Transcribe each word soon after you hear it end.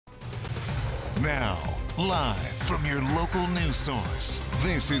Now, live from your local news source,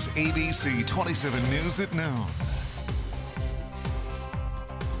 this is ABC 27 News at noon.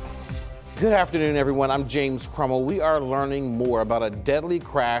 Good afternoon, everyone. I'm James Crummell. We are learning more about a deadly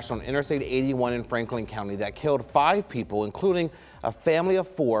crash on Interstate 81 in Franklin County that killed 5 people, including a family of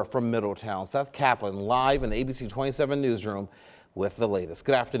 4 from Middletown. Seth Kaplan live in the ABC 27 newsroom with the latest.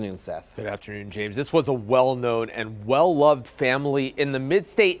 Good afternoon, Seth. Good afternoon, James. This was a well-known and well-loved family in the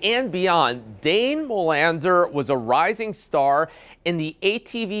mid-state and beyond. Dane Molander was a rising star in the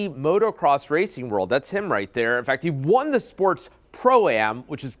ATV motocross racing world. That's him right there. In fact, he won the sport's Pro-Am,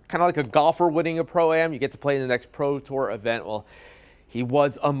 which is kind of like a golfer winning a Pro-Am. You get to play in the next Pro Tour event. Well, he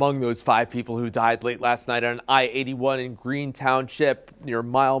was among those 5 people who died late last night on I-81 in Green Township near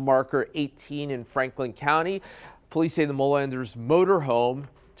mile marker 18 in Franklin County. Police say the Molanders' motorhome,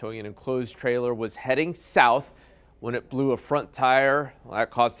 towing an enclosed trailer, was heading south when it blew a front tire. Well,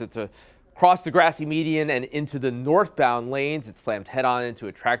 that caused it to cross the grassy median and into the northbound lanes. It slammed head-on into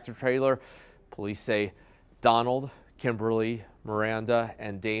a tractor trailer. Police say Donald, Kimberly, Miranda,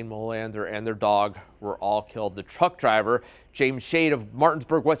 and Dane Molander and their dog were all killed. The truck driver, James Shade of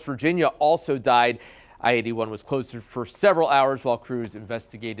Martinsburg, West Virginia, also died. I-81 was closed for several hours while crews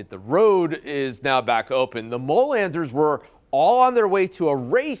investigated. The road is now back open. The Molanders were all on their way to a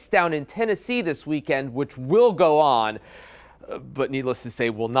race down in Tennessee this weekend, which will go on, but needless to say,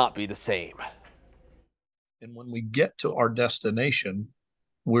 will not be the same. And when we get to our destination,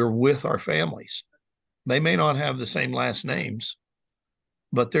 we're with our families. They may not have the same last names,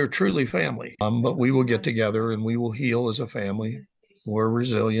 but they're truly family. But we will get together and we will heal as a family. We're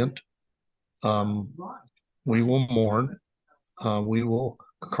resilient. We will mourn, we will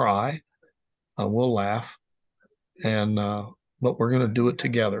cry, we'll laugh, and but we're going to do it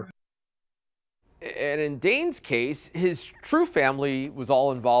together. And in Dane's case, his true family was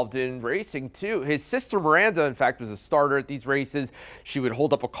all involved in racing too. His sister Miranda, in fact, was a starter at these races. She would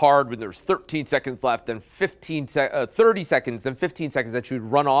hold up a card when there was 13 seconds left, then 30 seconds, then 15 seconds, then she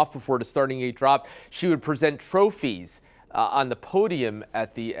would run off before the starting gate dropped. She would present trophies on the podium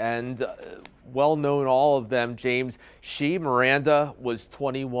at the end. Well known, all of them, James. Miranda was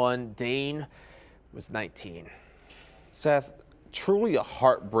 21, Dane was 19. Seth, truly a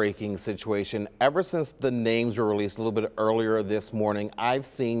heartbreaking situation. Ever since the names were released a little bit earlier this morning, I've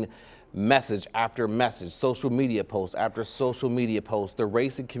seen message after message, social media post after social media post, the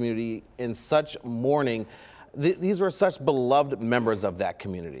racing community in such mourning. These were such beloved members of that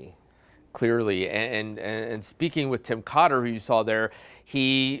community. Clearly, and speaking with Tim Cotter, who you saw there,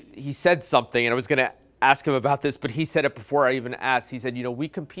 he said something, and I was going to ask him about this, but he said it before I even asked. He said, you know, we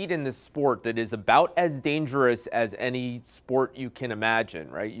compete in this sport that is about as dangerous as any sport you can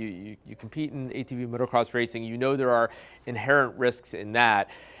imagine, right? You compete in ATV motocross racing. You know there are inherent risks in that.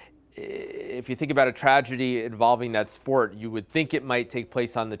 If you think about a tragedy involving that sport, you would think it might take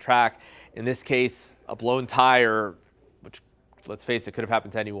place on the track. In this case, a blown tire, which, let's face it, could have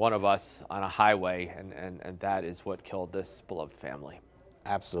happened to any one of us on a highway, and that is what killed this beloved family.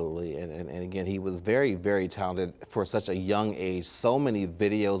 Absolutely, and again, he was very, very talented for such a young age. So many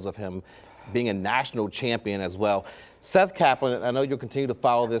videos of him being a national champion as well. Seth Kaplan, I know you'll continue to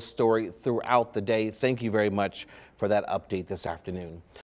follow this story throughout the day. Thank you very much for that update this afternoon.